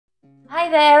Hi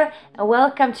there, and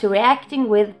welcome to Reacting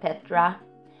with Petra.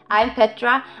 I'm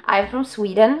Petra, I'm from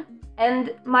Sweden,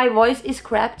 and my voice is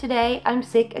crap today. I'm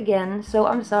sick again, so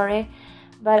I'm sorry,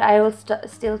 but I will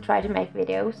still try to make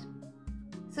videos.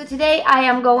 So today I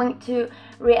am going to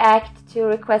react to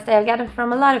requests I have gotten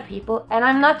from a lot of people, and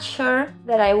I'm not sure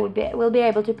that I will be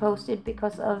able to post it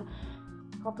because of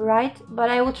copyright, but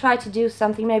I will try to do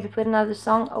something, maybe put another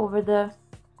song over the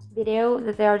video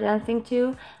that they are dancing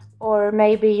to, or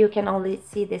maybe you can only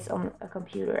see this on a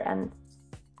computer, and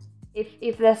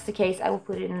if that's the case I will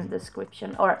put it in the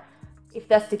description, or if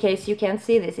that's the case you can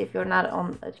see this if you're not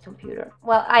on a computer.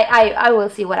 Well, I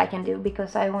will see what I can do,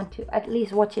 because I want to at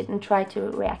least watch it and try to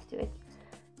react to it,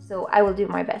 so I will do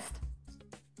my best.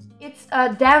 It's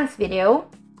a dance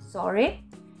video, sorry,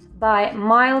 by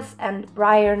Myles and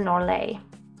Briar Nolet.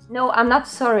 No, I'm not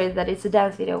sorry that it's a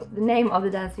dance video. The name of the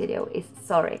dance video is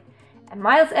Sorry. And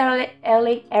Myles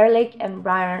Erlick and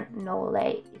Briar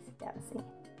Nolet is dancing.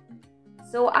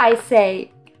 So I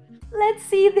say, let's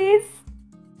see this.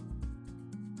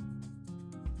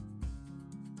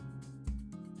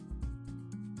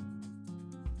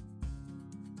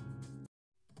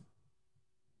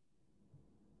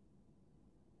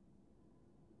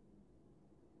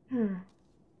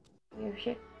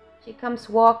 Here she comes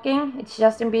walking. It's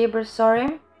Justin Bieber,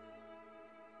 Sorry.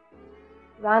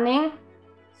 Running,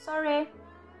 Sorry.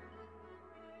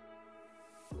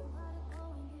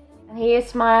 And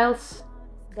here's Myles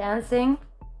dancing,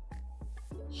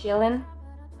 chilling.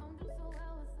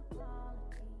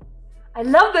 I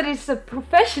love that it's a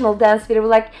professional dance video,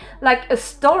 like a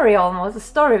story almost, a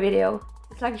story video.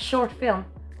 It's like a short film,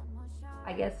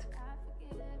 I guess.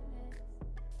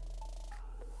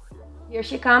 Here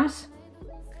she comes.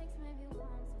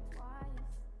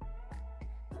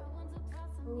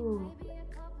 Ooh.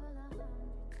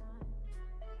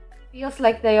 Feels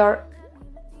like they are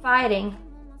fighting.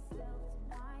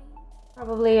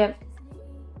 Probably an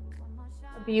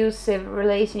abusive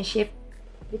relationship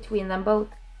between them both.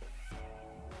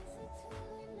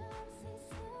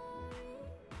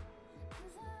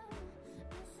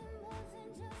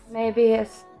 Maybe he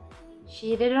has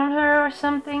cheated on her or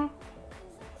something.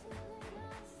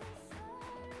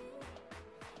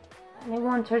 And he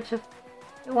wants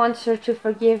her to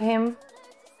forgive him.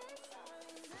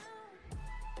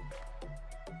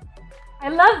 I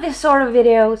love this sort of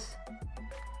videos.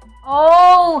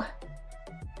 Oh!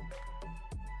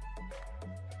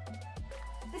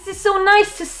 This is so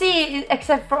nice to see,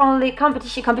 except for only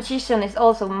competition. Competition is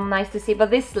also nice to see, but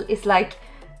this is like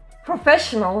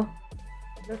professional.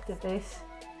 Look at this.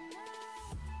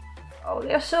 Oh,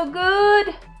 they're so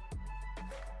good!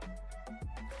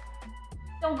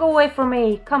 Don't go away from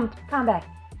me. Come back.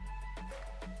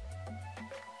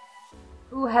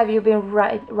 Who have you been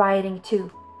writing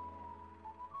to?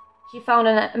 She found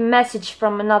a message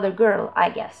from another girl, I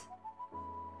guess.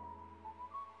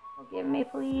 Forgive me,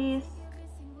 please.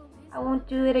 I won't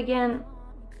do it again.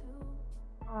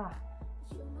 Ah.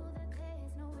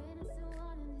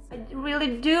 I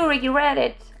really do regret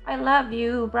it. I love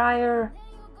you, Briar.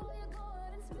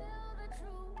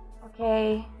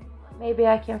 Okay. Maybe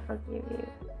I can forgive you.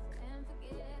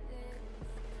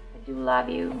 I do love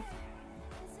you.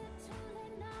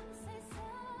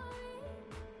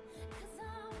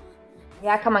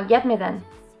 Yeah, come on, get me then.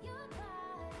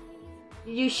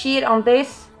 Did you cheat on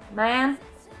this man?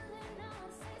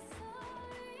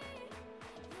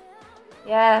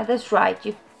 Yeah, that's right.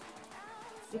 You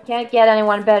can't get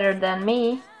anyone better than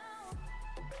me.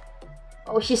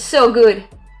 Oh, she's so good.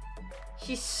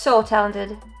 She's so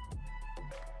talented.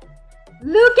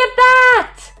 Look at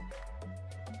that!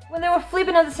 When they were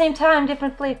flipping at the same time,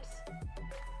 different flips.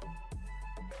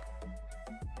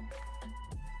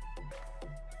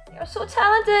 You're so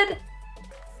talented!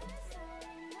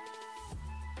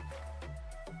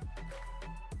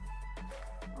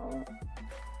 Oh.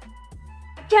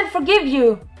 I can't forgive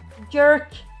you, jerk.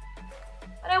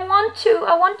 But I want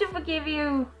to forgive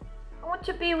you. I want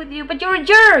to be with you, but you're a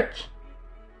jerk!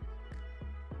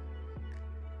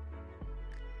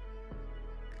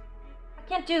 I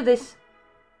can't do this.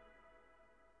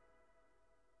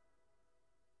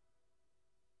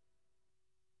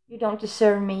 You don't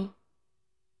deserve me.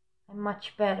 I'm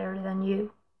much better than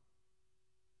you.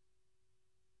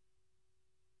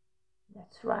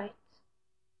 That's right.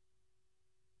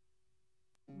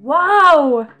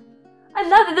 Wow! I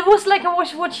love it. It was like I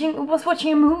was watching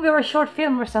a movie or a short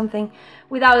film or something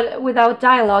without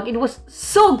dialogue. It was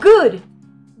so good.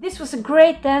 This was a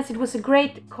great dance. It was a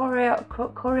great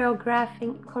choreography.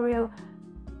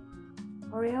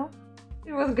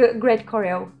 It was a great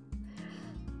choreo.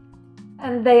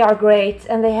 And they are great,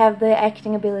 and they have the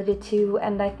acting ability too,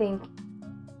 and I think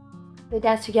they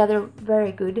dance together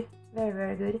very good,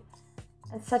 very good,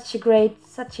 and such a great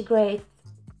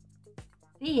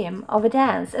theme of a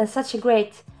dance, and such a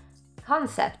great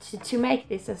concept to make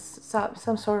this as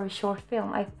some sort of short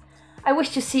film. I wish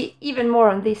to see even more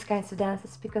on these kinds of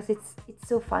dances, because it's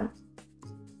so fun.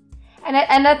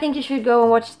 And I think you should go and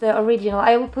watch the original.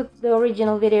 I will put the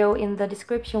original video in the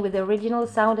description with the original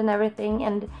sound and everything,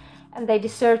 and they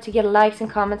deserve to get likes and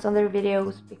comments on their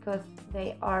videos, because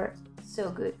they are so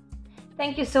good.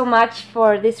 Thank you so much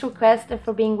for this request and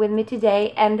for being with me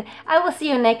today, and I will see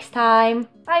you next time.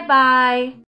 Bye bye!